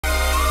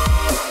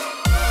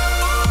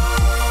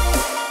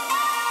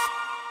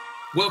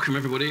Welcome,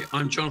 everybody.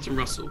 I'm Jonathan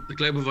Russell, the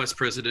Global Vice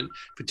President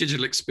for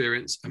Digital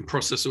Experience and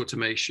Process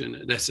Automation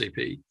at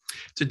SAP.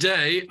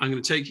 Today, I'm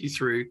going to take you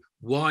through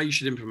why you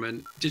should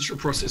implement digital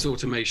process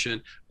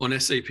automation on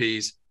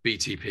SAP's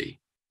BTP.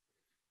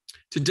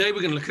 Today,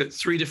 we're going to look at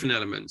three different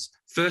elements.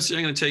 Firstly,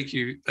 I'm going to take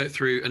you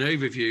through an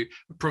overview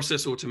of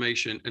process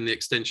automation and the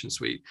extension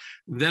suite.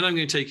 Then I'm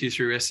going to take you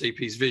through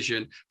SAP's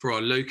vision for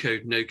our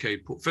low-code, no-code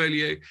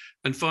portfolio.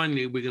 And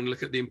finally, we're going to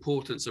look at the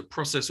importance of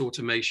process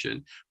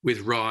automation with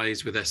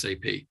RISE with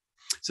SAP.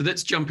 So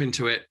let's jump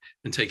into it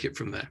and take it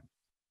from there.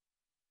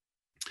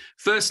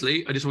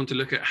 Firstly, I just want to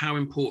look at how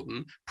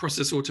important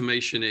process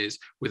automation is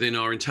within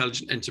our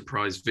intelligent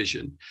enterprise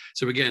vision.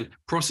 So again,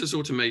 process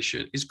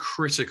automation is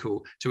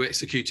critical to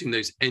executing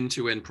those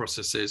end-to-end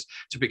processes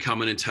to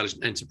become an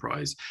intelligent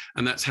enterprise.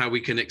 And that's how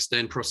we can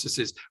extend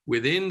processes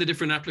within the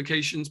different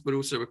applications, but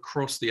also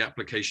across the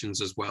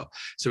applications as well.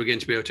 So again,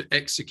 to be able to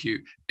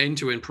execute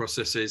end-to-end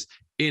processes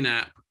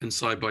in-app and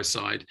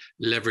side-by-side,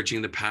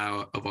 leveraging the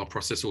power of our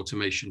process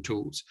automation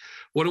tools.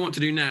 What I want to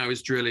do now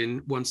is drill in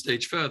one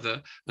stage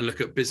further and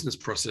look at business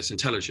process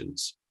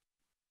intelligence.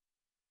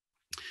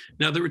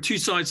 Now, there are two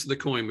sides to the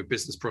coin with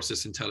business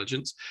process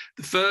intelligence.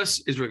 The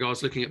first is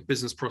regards looking at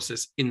business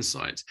process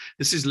insights.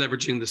 This is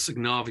leveraging the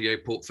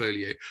Signavio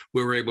portfolio,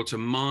 where we're able to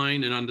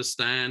mine and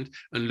understand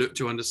and look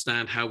to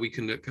understand how we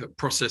can look at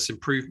process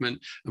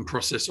improvement and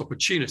process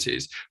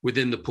opportunities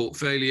within the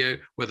portfolio,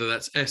 whether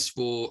that's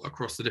S4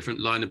 across the different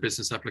line of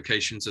business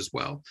applications as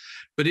well.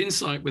 But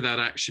insight without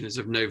action is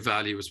of no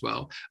value as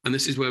well. And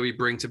this is where we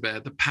bring to bear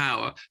the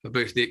power of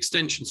both the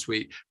extension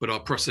suite, but our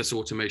process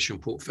automation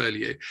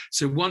portfolio.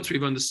 So once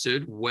we've understood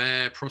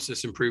where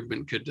process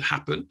improvement could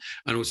happen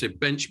and also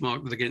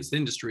benchmark it against the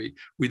industry,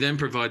 we then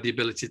provide the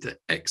ability to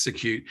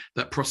execute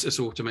that process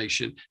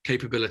automation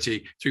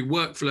capability through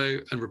workflow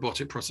and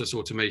robotic process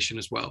automation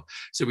as well.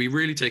 So we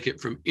really take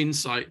it from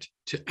insight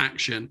to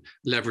action,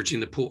 leveraging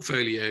the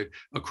portfolio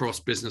across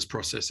business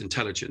process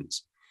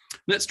intelligence.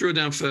 Let's drill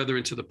down further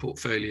into the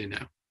portfolio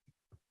now.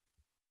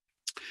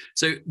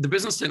 So the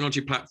Business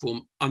Technology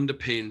Platform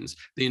underpins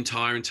the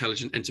entire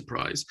intelligent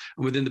enterprise.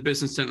 And within the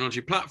Business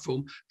Technology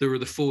Platform, there are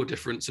the four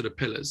different sort of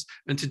pillars.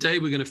 And today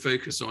we're going to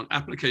focus on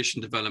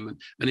application development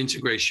and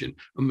integration,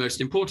 and most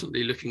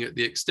importantly, looking at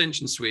the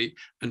extension suite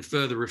and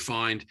further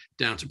refined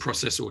down to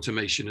process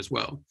automation as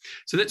well.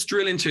 So let's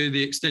drill into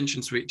the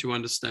extension suite to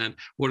understand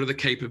what are the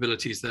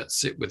capabilities that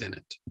sit within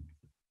it.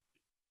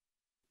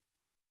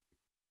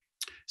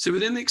 So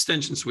within the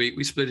extension suite,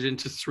 we split it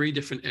into three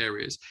different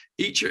areas.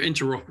 Each are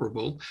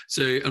interoperable,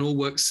 and all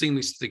work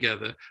seamlessly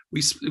together.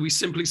 We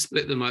simply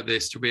split them like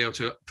this to be able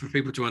to, for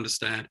people to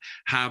understand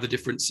how the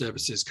different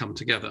services come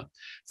together.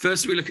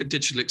 First, we look at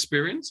digital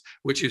experience,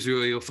 which is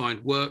where you'll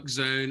find Work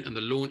Zone and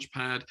the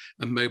Launchpad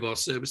and mobile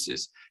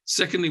services.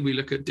 Secondly, we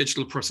look at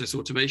digital process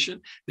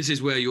automation. This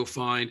is where you'll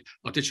find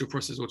our digital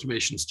process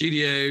automation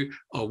studio,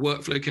 our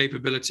workflow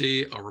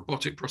capability, our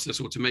robotic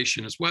process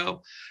automation as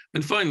well.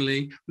 And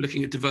finally,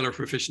 looking at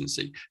developer efficiency.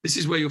 This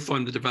is where you'll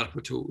find the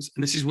developer tools.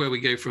 And this is where we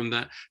go from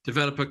that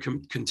developer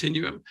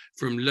continuum,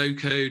 from low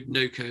code,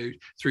 no code,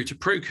 through to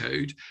pro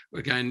code,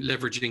 again,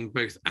 leveraging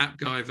both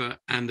AppGyver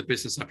and the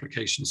business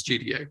application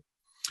studio.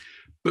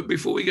 But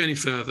before we go any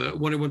further,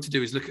 what I want to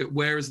do is look at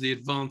where is the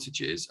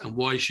advantages and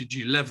why should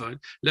you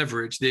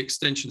leverage the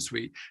extension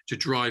suite to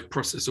drive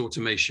process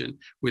automation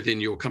within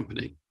your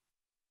company.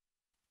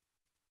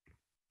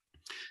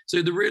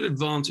 So the real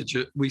advantage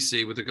that we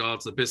see with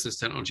regards to the Business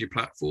Technology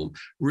Platform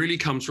really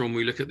comes from when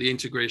we look at the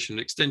integration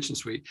and extension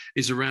suite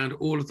is around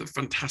all of the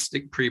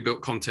fantastic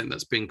pre-built content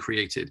that's been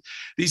created.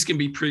 These can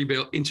be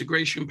pre-built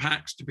integration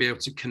packs to be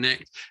able to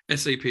connect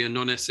SAP and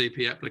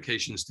non-SAP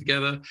applications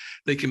together.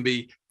 They can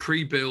be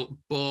pre-built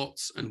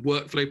bots and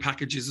workflow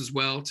packages as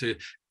well to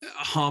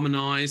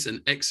harmonize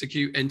and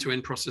execute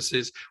end-to-end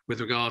processes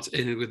with regards to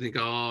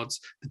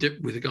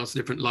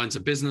different lines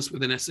of business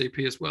within SAP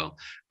as well,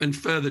 and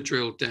further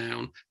drilled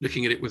down,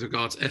 looking at it with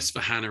regards to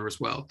S/4HANA as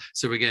well.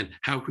 So again,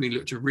 how can we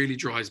look to really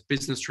drive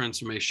business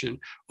transformation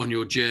on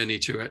your journey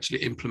to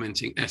actually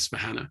implementing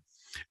S/4HANA?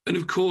 And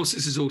of course,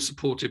 this is all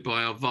supported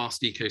by our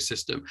vast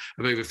ecosystem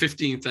of over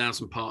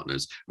 15,000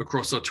 partners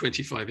across our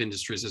 25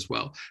 industries as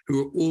well,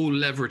 who are all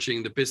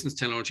leveraging the Business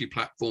Technology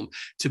Platform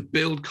to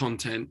build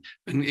content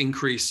and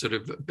increase sort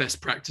of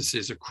best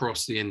practices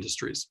across the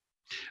industries.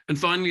 And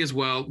finally, as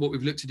well, what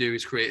we've looked to do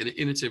is create an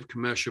innovative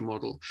commercial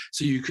model.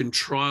 So you can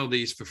trial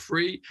these for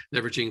free,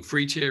 leveraging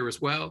free tier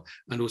as well,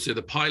 and also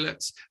the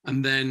pilots.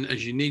 And then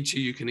as you need to,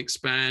 you can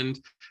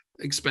expand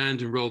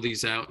and roll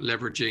these out,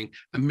 leveraging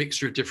a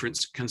mixture of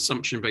different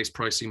consumption-based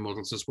pricing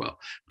models as well,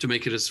 to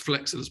make it as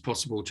flexible as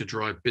possible to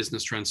drive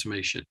business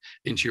transformation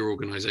into your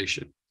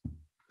organization.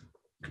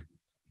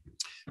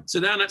 So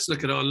now let's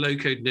look at our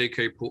low-code,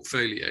 no-code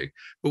portfolio.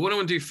 But what I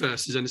want to do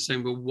first is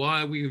understand, well,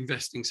 why are we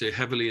investing so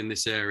heavily in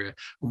this area?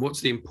 And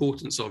what's the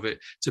importance of it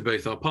to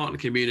both our partner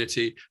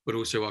community, but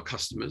also our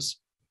customers?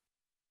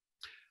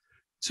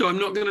 So I'm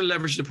not going to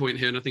leverage the point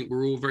here, and I think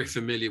we're all very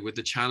familiar with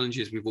the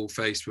challenges we've all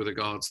faced with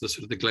regards to the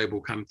sort of the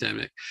global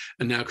pandemic,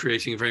 and now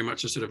creating very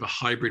much a sort of a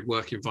hybrid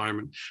work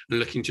environment and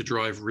looking to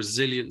drive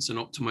resilience and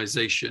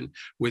optimization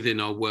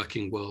within our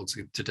working worlds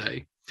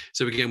today.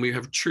 So again, we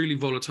have truly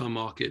volatile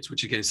markets,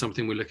 which again is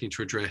something we're looking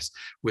to address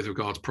with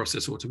regards to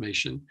process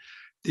automation.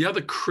 The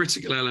other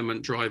critical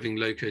element driving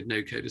low-code,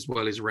 no-code as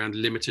well is around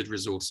limited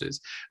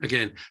resources.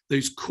 Again,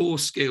 those core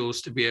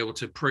skills to be able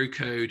to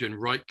pro-code and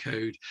write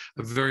code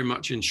are very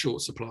much in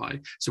short supply.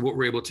 So what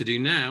we're able to do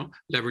now,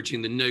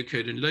 leveraging the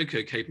no-code and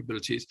low-code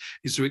capabilities,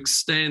 is to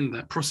extend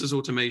that process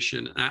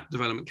automation and app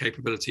development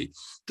capability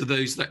to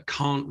those that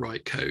can't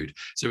write code.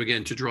 So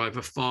again, to drive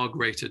a far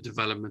greater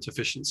development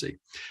efficiency.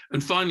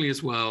 And finally,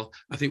 as well,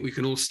 I think we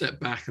can all step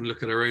back and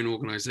look at our own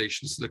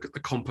organizations, look at the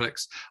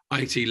complex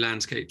IT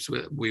landscapes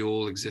that we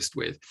all exist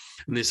with,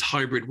 and this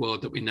hybrid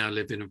world that we now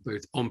live in of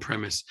both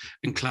on-premise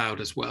and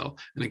cloud as well.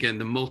 And again,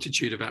 the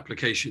multitude of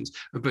applications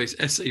of both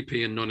SAP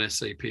and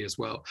non-SAP as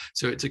well.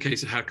 So it's a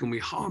case of how can we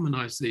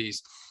harmonize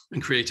these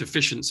and create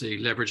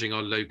efficiency, leveraging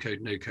our low-code,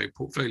 no-code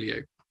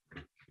portfolio.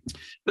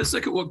 Let's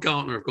look at what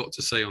Gartner have got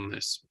to say on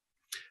this.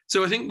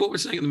 So I think what we're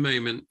saying at the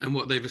moment and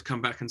what they've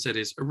come back and said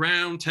is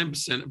around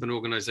 10% of an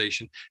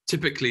organization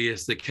typically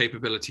is the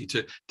capability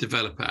to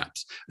develop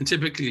apps, and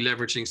typically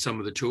leveraging some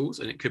of the tools.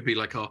 And it could be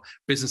like our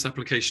business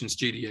application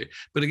studio.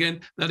 But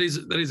again, that is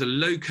a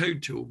low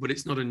code tool, but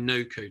it's not a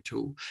no code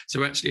tool.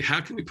 So actually,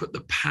 how can we put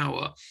the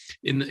power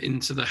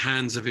into the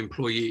hands of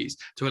employees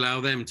to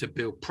allow them to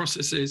build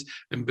processes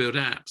and build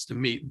apps to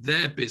meet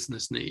their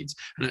business needs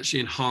and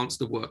actually enhance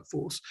the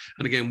workforce?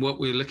 And again, what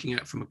we're looking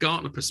at from a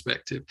Gartner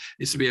perspective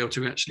is to be able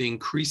to actually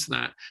increase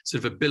that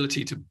sort of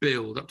ability to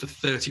build up to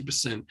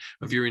 30%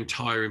 of your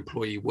entire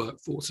employee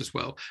workforce as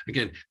well.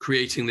 Again,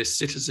 creating this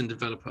citizen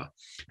developer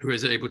who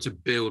is able to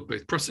build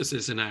both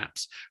processes and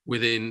apps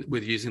with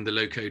using the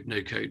low code,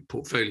 no code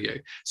portfolio.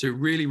 So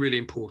really, really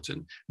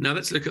important. Now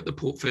let's look at the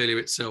portfolio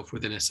itself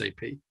within SAP.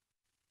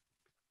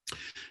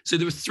 So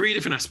there were three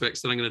different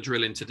aspects that I'm going to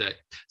drill in today.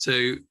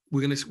 So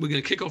we're going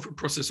to kick off with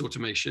process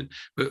automation,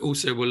 but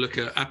also we'll look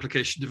at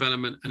application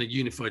development and a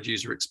unified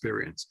user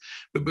experience.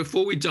 But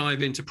before we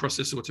dive into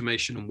process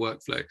automation and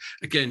workflow,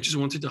 again, just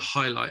wanted to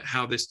highlight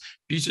how this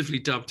beautifully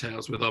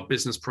dovetails with our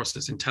business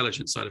process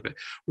intelligence side of it,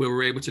 where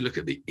we're able to look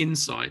at the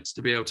insights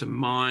to be able to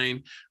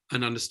mine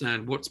and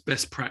understand what's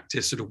best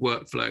practice sort of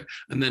workflow,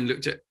 and then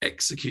look to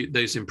execute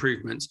those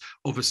improvements,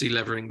 obviously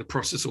leveraging the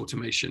process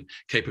automation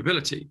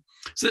capability.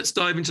 So let's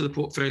dive into the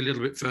portfolio a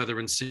little bit further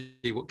and see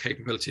what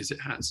capabilities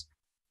it has.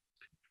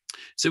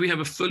 So we have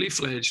a fully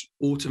fledged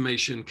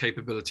automation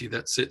capability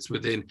that sits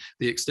within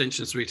the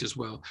extension suite as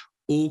well,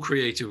 all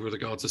created with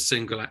regards to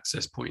single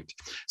access point.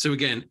 So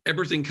again,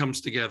 everything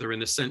comes together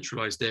in a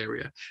centralized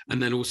area,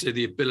 and then also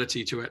the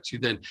ability to actually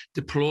then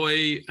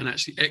deploy and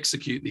actually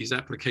execute these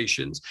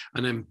applications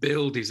and then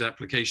build these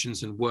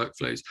applications and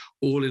workflows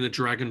all in a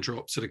drag and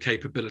drop sort of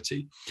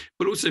capability.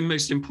 But also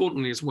most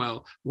importantly as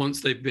well,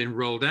 once they've been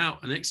rolled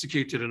out and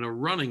executed and are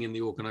running in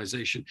the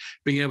organization,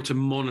 being able to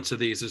monitor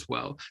these as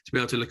well, to be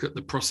able to look at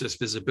the process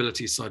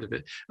visibility side of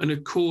it. And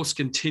of course,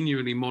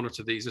 continually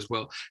monitor these as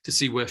well to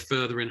see where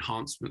further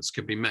enhancements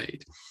can be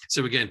made.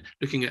 So again,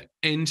 looking at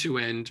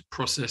end-to-end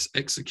process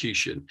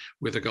execution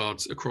with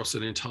regards across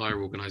an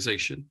entire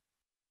organization.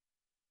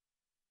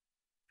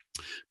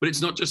 But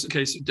it's not just a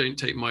case of don't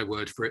take my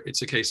word for it.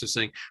 It's a case of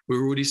saying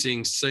we're already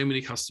seeing so many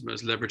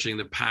customers leveraging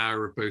the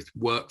power of both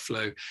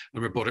workflow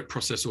and robotic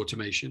process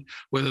automation,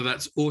 whether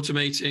that's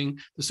automating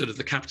the sort of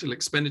the capital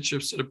expenditure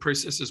sort of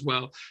process as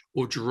well,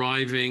 or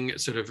driving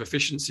sort of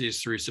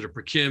efficiencies through sort of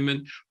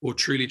procurement, or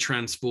truly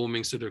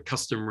transforming sort of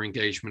customer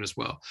engagement as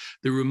well.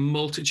 There are a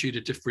multitude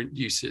of different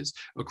uses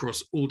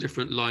across all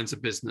different lines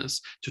of business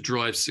to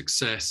drive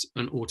success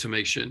and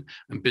automation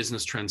and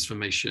business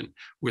transformation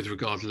with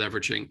regard to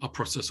leveraging our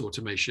process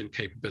automation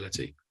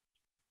capability.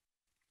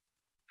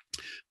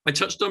 I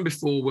touched on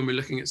before when we're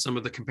looking at some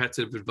of the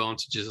competitive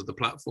advantages of the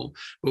platform,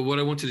 but what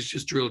I wanted to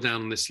just drill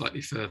down on this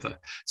slightly further.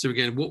 So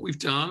again, what we've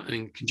done, and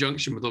in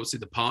conjunction with obviously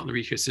the partner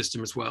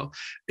ecosystem as well,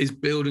 is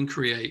build and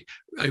create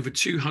over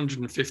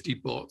 250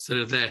 bots that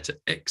are there to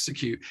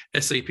execute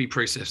SAP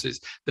processes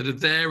that are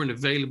there and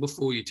available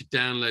for you to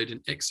download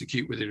and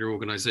execute within your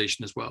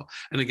organization as well.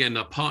 And again,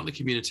 our partner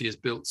community has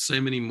built so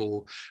many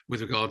more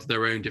with regard to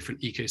their own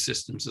different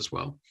ecosystems as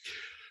well.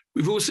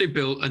 We've also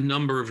built a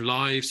number of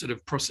live sort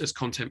of process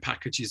content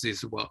packages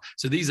as well.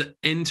 So these are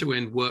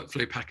end-to-end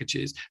workflow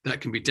packages that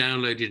can be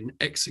downloaded and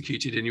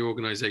executed in your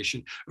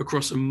organization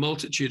across a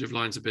multitude of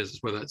lines of business,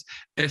 whether that's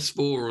S4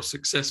 or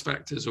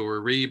SuccessFactors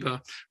or Ariba,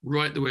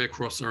 right the way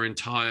across our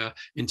entire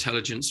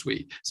intelligence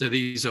suite. So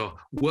these are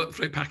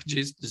workflow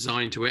packages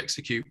designed to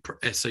execute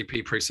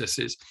SAP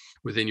processes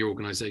within your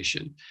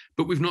organization.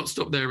 But we've not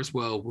stopped there as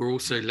well. We're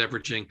also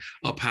leveraging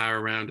our power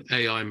around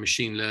AI and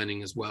machine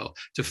learning as well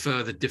to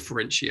further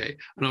differentiate.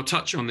 And I'll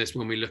touch on this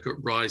when we look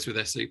at Rise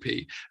with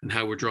SAP and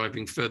how we're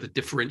driving further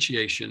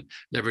differentiation,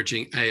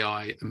 leveraging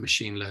AI and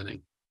machine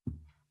learning.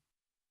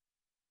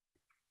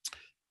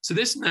 So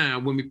this now,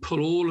 when we pull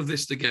all of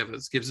this together,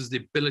 this gives us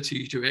the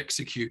ability to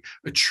execute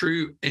a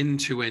true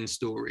end-to-end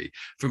story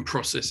from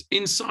process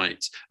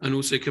insights, and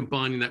also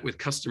combining that with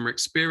customer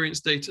experience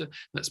data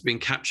that's being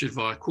captured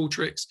via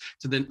Qualtrics,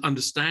 to then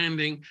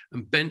understanding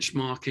and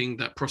benchmarking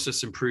that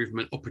process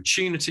improvement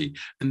opportunity,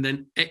 and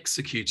then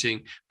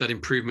executing that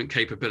improvement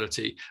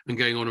capability and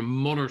going on and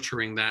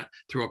monitoring that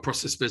through our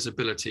process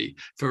visibility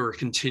for a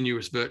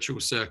continuous virtual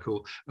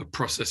circle of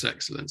process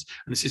excellence.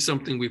 And this is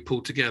something we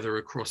pull together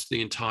across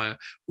the entire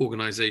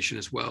organization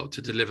as well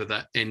to deliver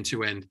that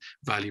end-to-end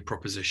value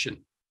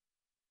proposition.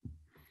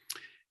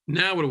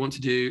 Now what I want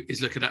to do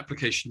is look at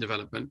application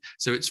development.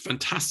 So it's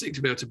fantastic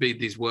to be able to build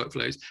these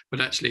workflows,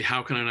 but actually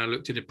how can I now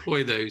look to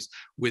deploy those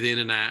within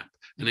an app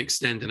and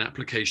extend an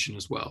application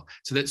as well?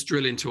 So let's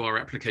drill into our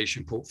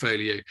application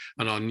portfolio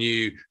and our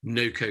new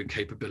no-code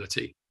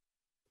capability.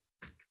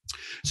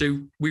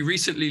 So we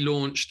recently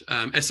launched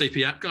SAP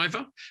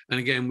AppGyver, and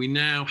again, we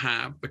now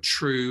have a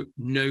true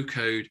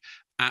no-code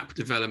app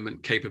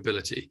development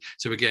capability.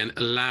 So again,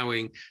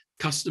 allowing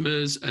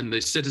customers and the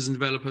citizen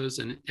developers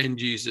and end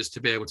users to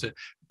be able to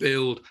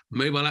build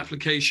mobile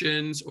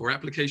applications or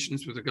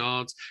applications with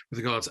regards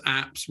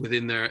apps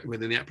within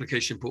the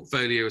application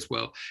portfolio as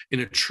well,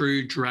 in a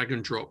true drag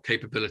and drop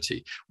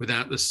capability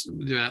without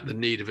the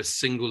need of a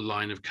single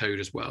line of code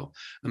as well.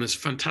 And there's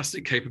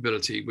fantastic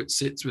capability which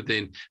sits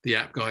within the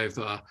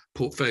AppGyver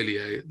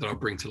portfolio that I'll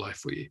bring to life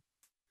for you.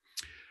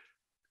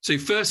 So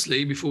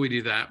firstly, before we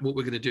do that, what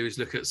we're going to do is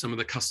look at some of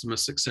the customer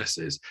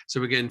successes.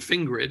 So again,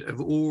 Fingrid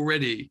have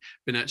already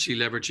been actually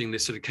leveraging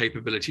this sort of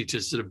capability to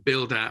sort of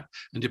build app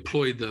and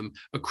deploy them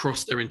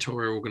across their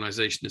entire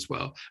organization as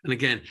well. And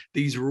again,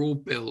 these are all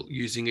built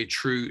using a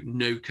true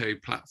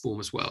no-code platform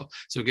as well.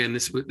 So again,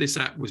 this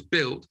app was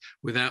built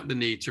without the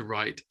need to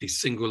write a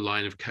single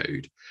line of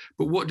code.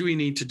 But what do we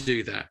need to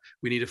do that?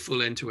 We need a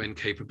full end-to-end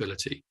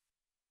capability.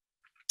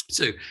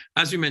 So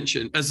as we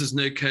mentioned, as there's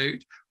no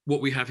code, what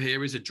we have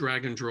here is a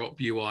drag and drop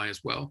UI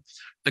as well.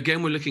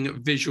 Again, we're looking at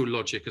visual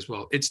logic as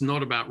well. It's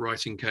not about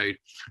writing code.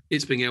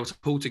 It's being able to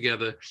pull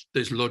together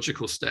those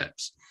logical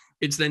steps.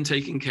 It's then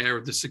taking care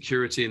of the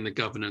security and the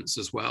governance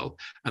as well.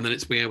 And then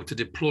it's being able to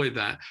deploy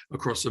that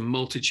across a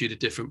multitude of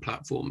different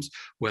platforms,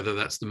 whether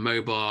that's the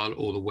mobile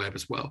or the web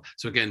as well.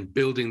 So again,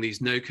 building these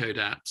no-code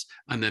apps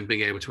and then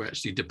being able to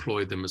actually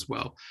deploy them as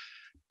well.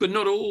 But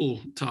not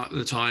all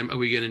the time are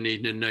we going to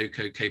need a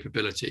no-code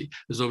capability.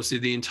 There's obviously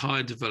the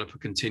entire developer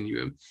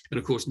continuum. And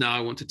of course, now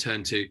I want to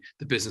turn to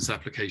the Business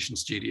Application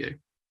Studio.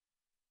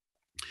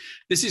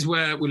 This is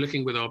where we're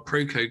looking with our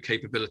pro-code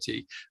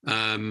capability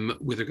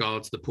with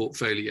regards to the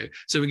portfolio.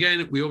 So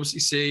again, we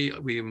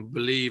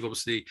believe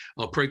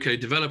our pro-code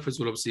developers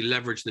will obviously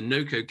leverage the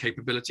no-code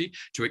capability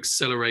to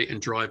accelerate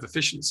and drive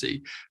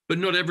efficiency. But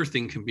not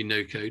everything can be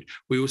no-code.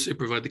 We also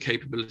provide the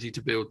capability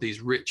to build these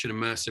rich and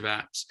immersive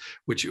apps,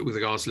 which with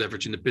regards to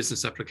leveraging the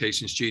Business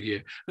Application Studio.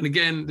 And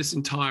again, this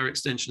entire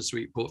extension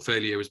suite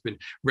portfolio has been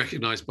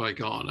recognized by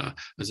Gartner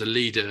as a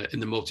leader in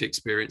the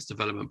multi-experience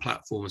development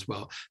platform as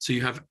well. So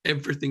you have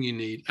everything you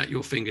need at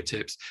your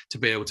fingertips to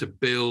be able to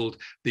build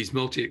these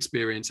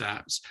multi-experience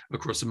apps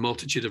across a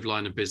multitude of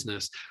line of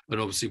business, and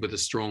obviously with a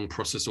strong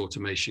process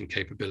automation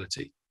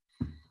capability.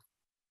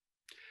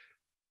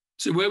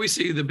 So where we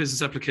see the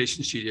Business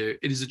Application Studio,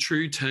 it is a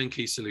true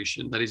turnkey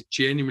solution that is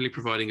genuinely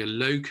providing a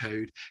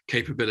low-code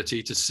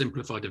capability to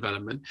simplify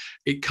development.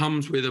 It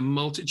comes with a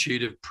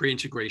multitude of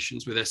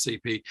pre-integrations with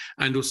SAP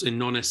and also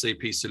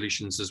non-SAP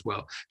solutions as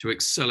well to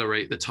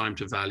accelerate the time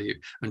to value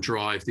and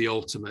drive the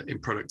ultimate in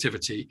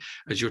productivity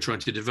as you're trying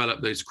to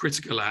develop those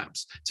critical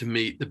apps to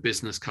meet the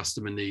business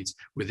customer needs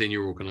within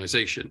your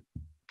organization.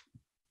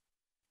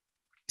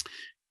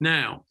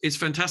 Now, it's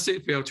fantastic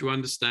to be able to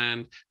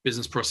understand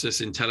business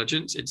process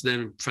intelligence. It's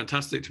then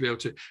fantastic to be able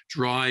to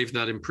drive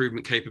that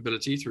improvement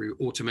capability through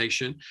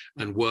automation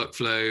and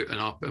workflow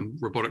and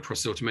robotic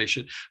process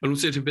automation, and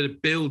also to be able to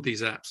build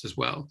these apps as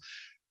well.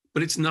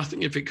 But it's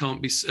nothing if it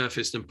can't be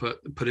surfaced and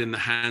put in the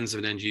hands of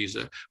an end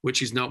user,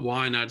 which is not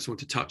why I now just want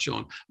to touch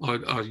on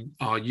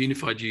our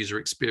unified user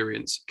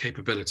experience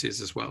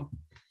capabilities as well.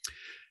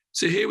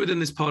 So here within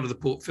this part of the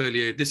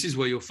portfolio, this is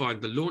where you'll find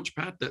the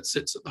Launchpad that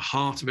sits at the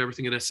heart of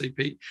everything at SAP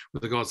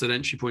with regards to that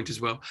entry point as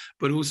well,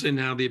 but also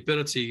now the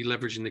ability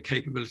leveraging the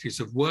capabilities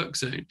of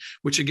WorkZone,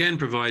 which again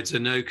provides a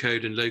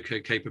no-code and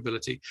low-code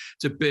capability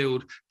to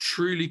build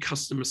truly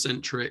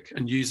customer-centric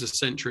and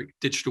user-centric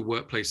digital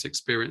workplace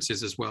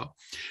experiences as well,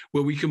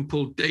 where we can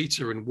pull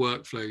data and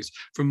workflows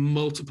from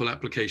multiple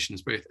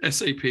applications, both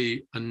SAP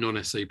and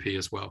non-SAP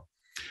as well.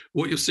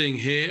 What you're seeing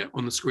here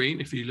on the screen,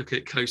 if you look at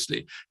it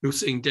closely, you're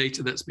seeing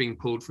data that's being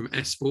pulled from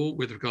S4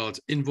 with regards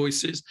to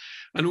invoices,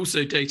 and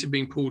also data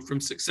being pulled from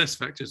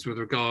SuccessFactors with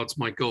regards to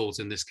my goals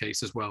in this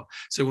case as well.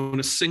 So on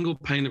a single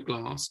pane of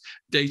glass,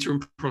 data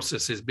and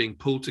processes being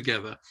pulled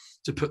together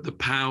to put the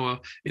power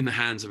in the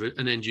hands of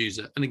an end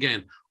user. And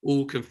again,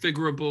 all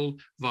configurable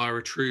via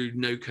a true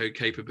no-code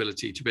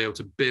capability to be able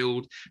to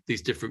build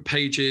these different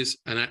pages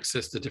and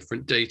access the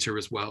different data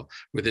as well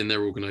within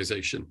their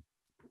organization.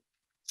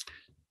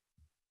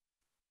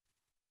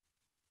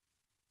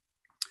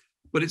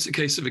 But it's a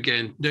case of,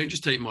 again, don't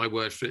just take my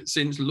word for it.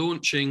 Since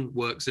launching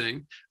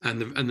Workzone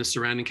and the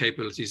surrounding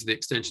capabilities of the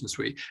extension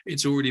suite,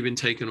 it's already been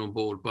taken on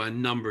board by a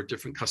number of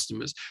different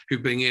customers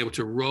who've been able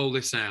to roll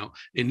this out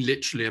in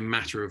literally a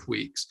matter of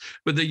weeks.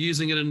 But they're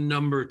using it a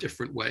number of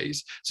different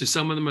ways. So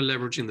some of them are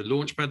leveraging the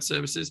Launchpad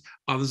services.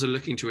 Others are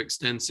looking to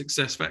extend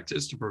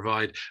SuccessFactors to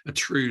provide a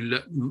true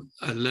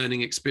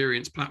learning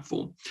experience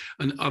platform.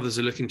 And others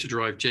are looking to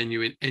drive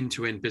genuine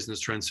end-to-end business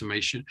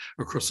transformation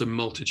across a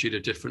multitude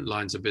of different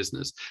lines of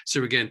business.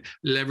 So again,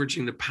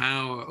 leveraging the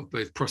power of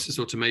both process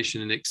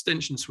automation and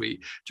extension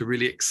suite to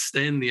really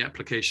extend the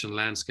application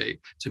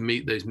landscape to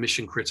meet those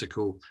mission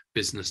critical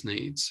business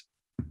needs.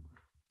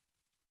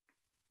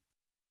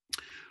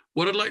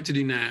 What I'd like to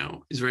do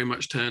now is very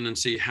much turn and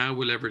see how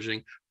we're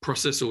leveraging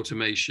process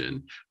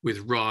automation with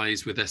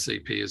RISE with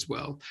SAP as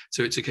well.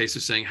 So it's a case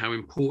of saying how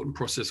important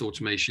process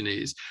automation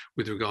is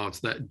with regard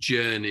to that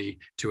journey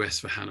to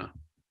S/4HANA.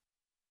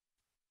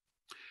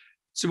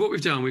 So what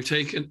we've done, we've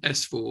taken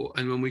S4,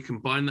 and when we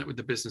combine that with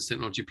the business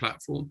technology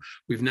platform,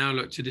 we've now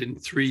looked at it in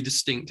 3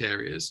 distinct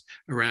areas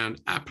around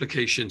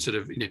application, sort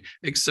of,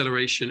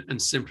 acceleration and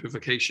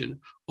simplification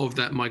of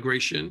that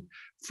migration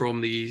from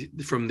the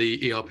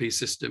ERP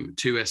system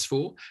to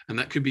S4, and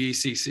that could be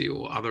ECC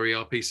or other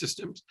ERP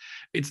systems.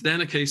 It's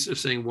then a case of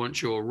saying,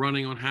 once you're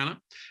running on HANA,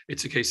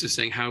 it's a case of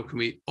saying, how can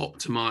we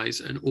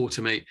optimize and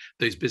automate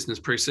those business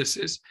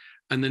processes?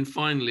 And then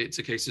finally, it's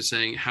a case of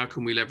saying, how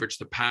can we leverage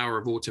the power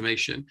of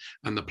automation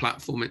and the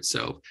platform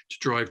itself to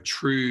drive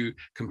true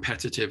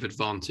competitive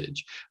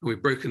advantage? And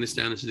we've broken this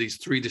down into these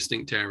 3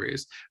 distinct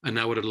areas. And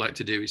now what I'd like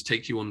to do is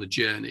take you on the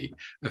journey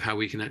of how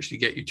we can actually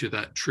get you to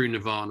that true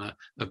nirvana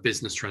of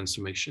business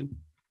transformation.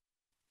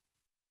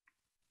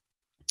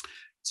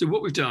 So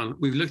what we've done,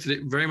 we've looked at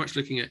it very much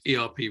looking at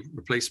ERP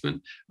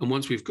replacement. And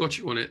once we've got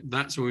you on it,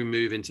 that's when we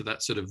move into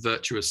that sort of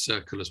virtuous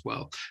circle as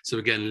well. So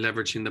again,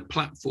 leveraging the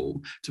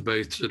platform to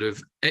both sort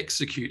of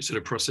execute sort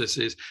of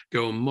processes,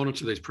 go and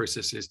monitor those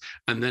processes,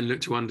 and then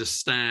look to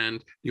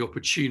understand the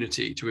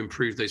opportunity to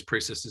improve those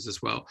processes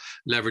as well,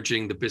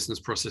 leveraging the business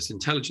process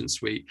intelligence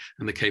suite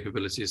and the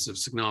capabilities of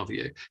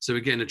Signavio. So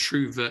again, a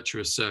true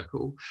virtuous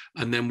circle.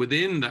 And then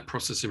within that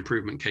process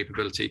improvement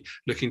capability,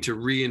 looking to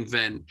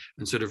reinvent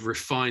and sort of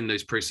refine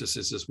those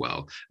processes as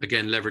well.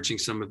 Again, leveraging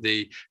some of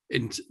the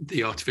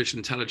artificial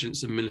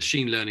intelligence and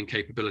machine learning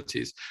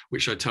capabilities,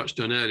 which I touched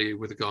on earlier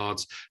with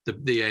regards to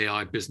the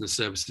AI business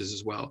services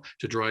as well,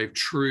 to drive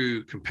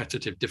true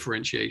competitive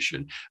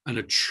differentiation and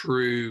a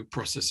true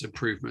process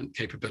improvement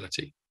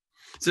capability.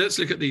 So let's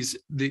look at each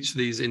of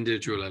these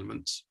individual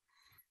elements.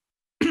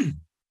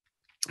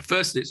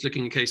 First, it's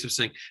looking at a case of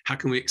saying, how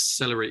can we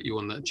accelerate you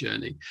on that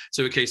journey?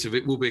 So a case of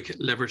it will be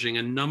leveraging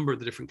a number of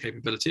the different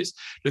capabilities,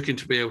 looking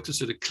to be able to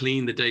sort of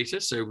clean the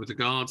data. So with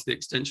regards to the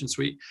extension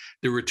suite,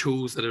 there are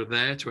tools that are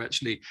there to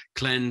actually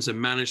cleanse and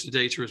manage the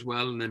data as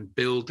well, and then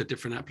build the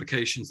different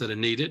applications that are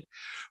needed.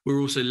 We're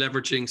also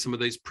leveraging some of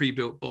those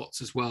pre-built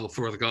bots as well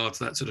for regards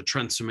to that sort of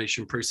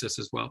transformation process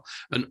as well,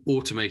 and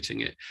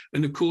automating it.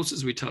 And of course,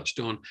 as we touched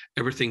on,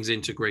 everything's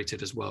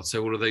integrated as well.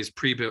 So all of those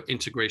pre-built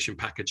integration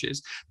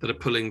packages that are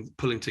pulling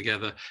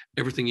together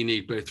everything you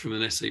need, both from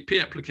an SAP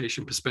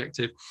application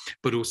perspective,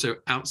 but also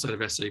outside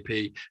of SAP,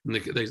 and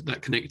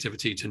that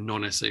connectivity to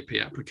non-SAP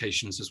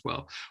applications as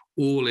well,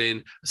 all in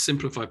a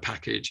simplified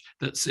package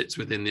that sits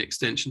within the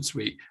extension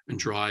suite and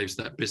drives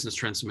that business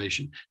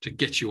transformation to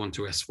get you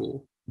onto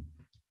S4.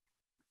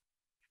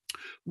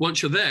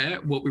 Once you're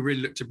there, what we really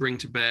look to bring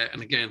to bear,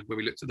 and again, when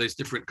we looked at those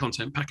different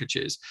content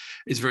packages,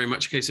 is very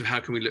much a case of how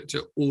can we look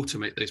to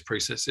automate those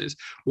processes.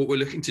 What we're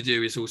looking to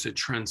do is also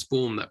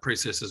transform that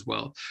process as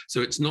well.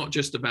 So it's not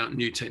just about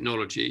new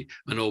technology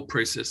and old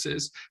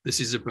processes. This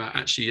is about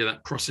actually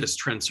that process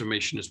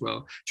transformation as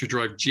well, to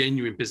drive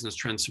genuine business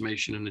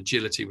transformation and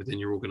agility within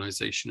your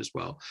organization as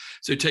well.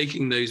 So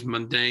taking those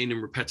mundane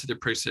and repetitive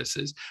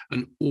processes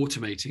and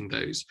automating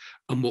those.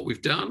 And what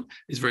we've done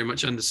is very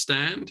much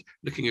understand,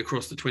 looking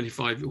across the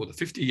 25 or the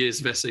 50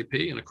 years of SAP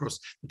and across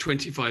the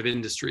 25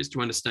 industries, to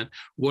understand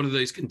what are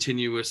those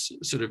continuous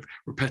sort of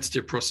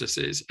repetitive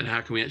processes and how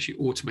can we actually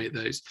automate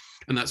those.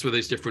 And that's where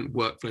those different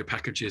workflow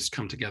packages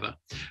come together.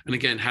 And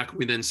again, how can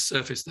we then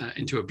surface that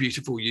into a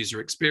beautiful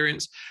user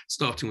experience,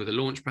 starting with a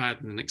Launchpad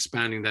and then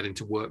expanding that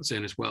into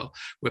Workzone as well,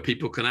 where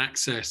people can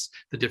access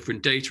the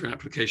different data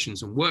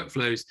applications and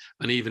workflows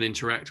and even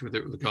interact with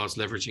it with regards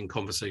to leveraging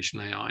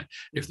conversational AI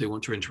if they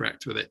want to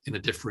interact with it in a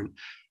different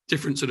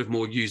sort of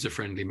more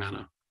user-friendly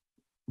manner.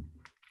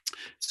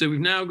 So we've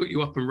now got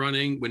you up and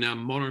running. We're now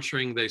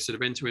monitoring those sort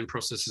of end-to-end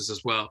processes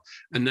as well.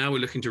 And now we're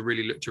looking to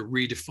really look to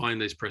redefine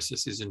those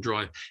processes and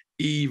drive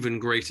even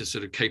greater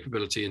sort of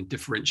capability and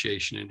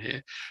differentiation in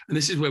here. And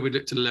this is where we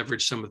look to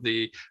leverage some of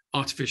the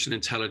artificial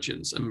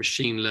intelligence and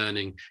machine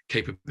learning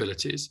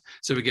capabilities.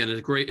 So again,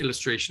 a great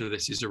illustration of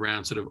this is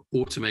around sort of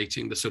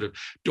automating the sort of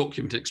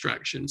document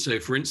extraction. So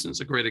for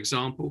instance, a great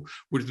example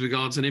with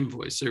regards to an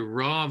invoice. So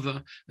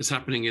rather as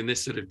happening in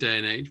this sort of day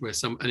and age where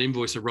an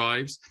invoice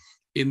arrives,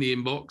 in the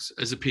inbox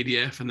as a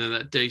PDF, and then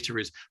that data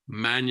is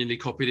manually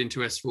copied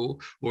into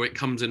S4, or it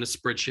comes in a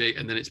spreadsheet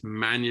and then it's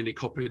manually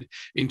copied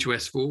into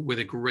S4 with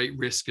a great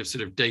risk of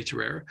sort of data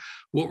error.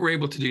 What we're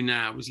able to do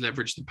now is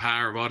leverage the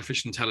power of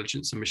artificial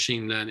intelligence and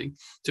machine learning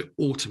to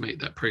automate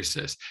that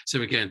process.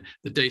 So again,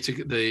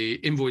 the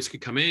invoice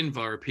could come in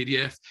via a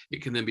PDF,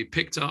 it can then be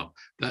picked up,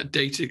 that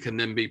data can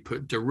then be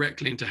put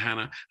directly into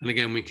HANA, and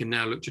again, we can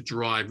now look to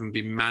drive and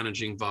be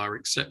managing via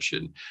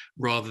exception,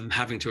 rather than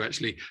having to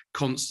actually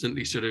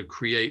constantly sort of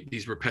create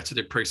these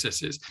repetitive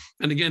processes,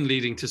 and again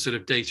leading to sort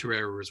of data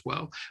error as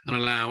well, and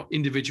allow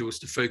individuals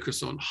to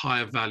focus on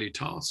higher value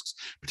tasks,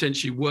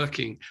 potentially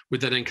working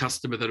with that end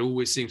customer that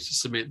always seems to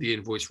submit the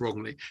invoice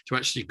wrongly, to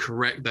actually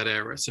correct that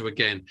error. So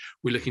again,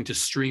 we're looking to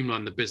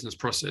streamline the business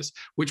process,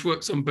 which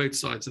works on both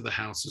sides of the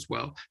house as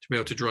well, to be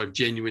able to drive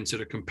genuine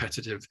sort of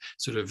competitive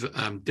sort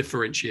of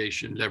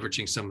differentiation,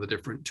 leveraging some of the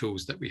different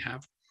tools that we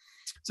have.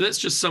 So let's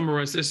just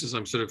summarize this as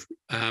as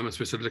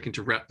we're sort of looking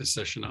to wrap this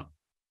session up.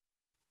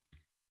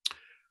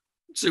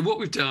 So what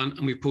we've done,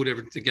 and we've pulled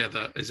everything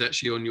together, is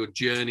actually on your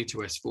journey to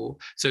S4.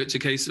 So it's a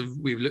case of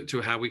we've looked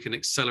to how we can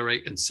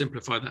accelerate and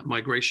simplify that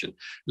migration,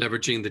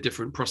 leveraging the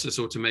different process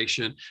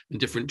automation and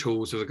different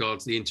tools with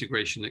regards to the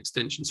integration and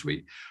extension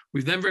suite.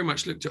 We've then very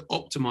much looked to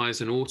optimize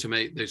and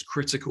automate those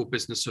critical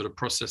business sort of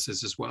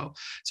processes as well.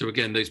 So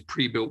again, those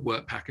pre-built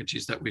work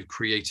packages that we've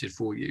created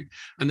for you.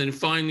 And then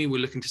finally,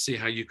 we're looking to see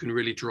how you can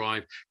really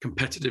drive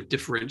competitive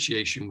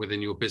differentiation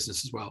within your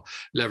business as well,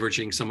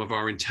 leveraging some of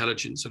our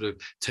intelligent sort of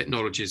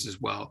technologies as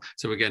well.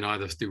 So again,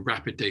 either through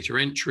rapid data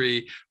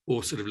entry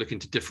or sort of looking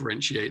to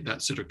differentiate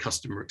that sort of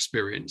customer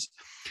experience.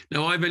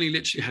 Now, I've only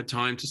literally had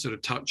time to sort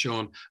of touch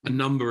on a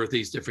number of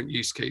these different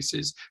use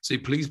cases. So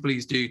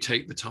please do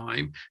take the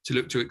time to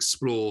look to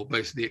explore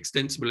both the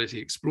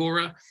Extensibility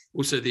Explorer,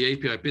 also the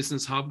API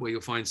Business Hub, where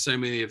you'll find so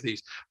many of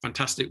these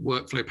fantastic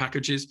workflow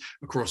packages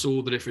across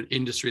all the different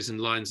industries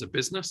and lines of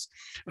business.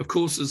 Of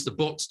course, as the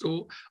bot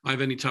store,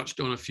 I've only touched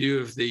on a few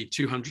of the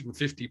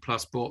 250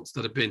 plus bots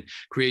that have been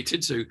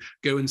created. So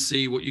go and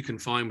see what you can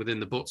find within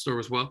the bot store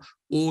as well,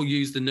 or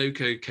use the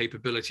no-code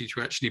capability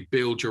to actually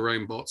build your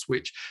own bots,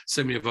 which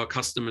so many of our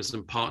customers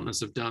and partners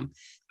have done.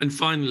 And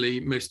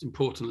finally, most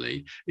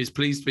importantly, is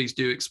please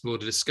do explore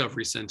the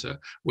Discovery Center,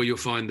 where you'll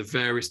find the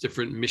various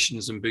different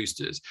missions and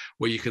boosters,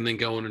 where you can then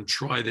go on and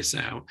try this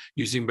out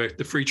using both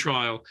the free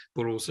trial,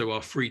 but also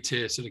our free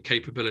tier sort of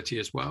capability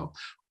as well,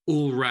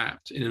 all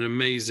wrapped in an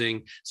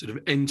amazing sort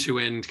of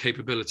end-to-end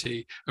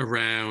capability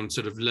around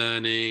sort of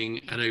learning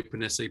and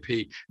open SAP,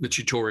 the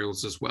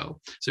tutorials as well.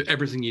 So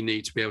everything you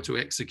need to be able to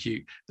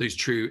execute those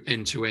true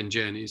end-to-end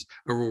journeys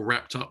are all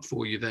wrapped up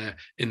for you there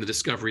in the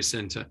Discovery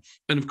Center.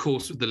 And of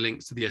course, with the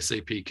links to the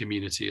SAP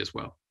community as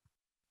well.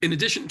 In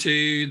addition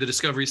to the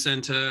Discovery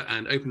Center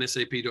and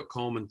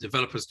opensap.com and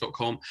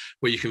developers.com,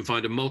 where you can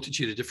find a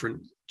multitude of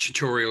different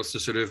tutorials to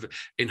sort of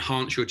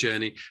enhance your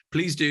journey,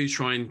 please do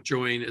try and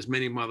join as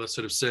many of my other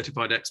sort of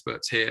certified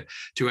experts here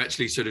to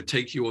actually sort of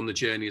take you on the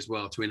journey as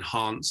well, to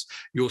enhance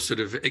your sort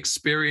of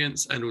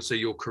experience and also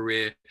your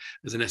career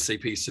as an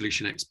SAP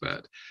solution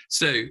expert.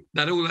 So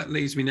all that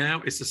leaves me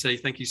now is to say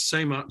thank you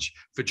so much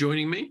for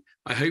joining me.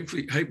 I hope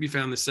you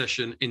found this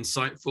session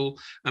insightful,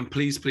 and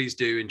please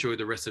do enjoy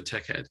the rest of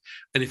TechEd.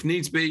 And if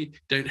needs be,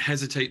 don't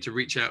hesitate to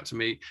reach out to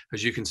me,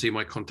 as you can see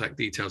my contact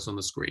details on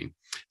the screen.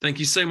 Thank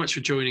you so much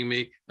for joining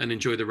me, and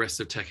enjoy the rest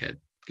of TechEd.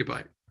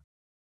 Goodbye.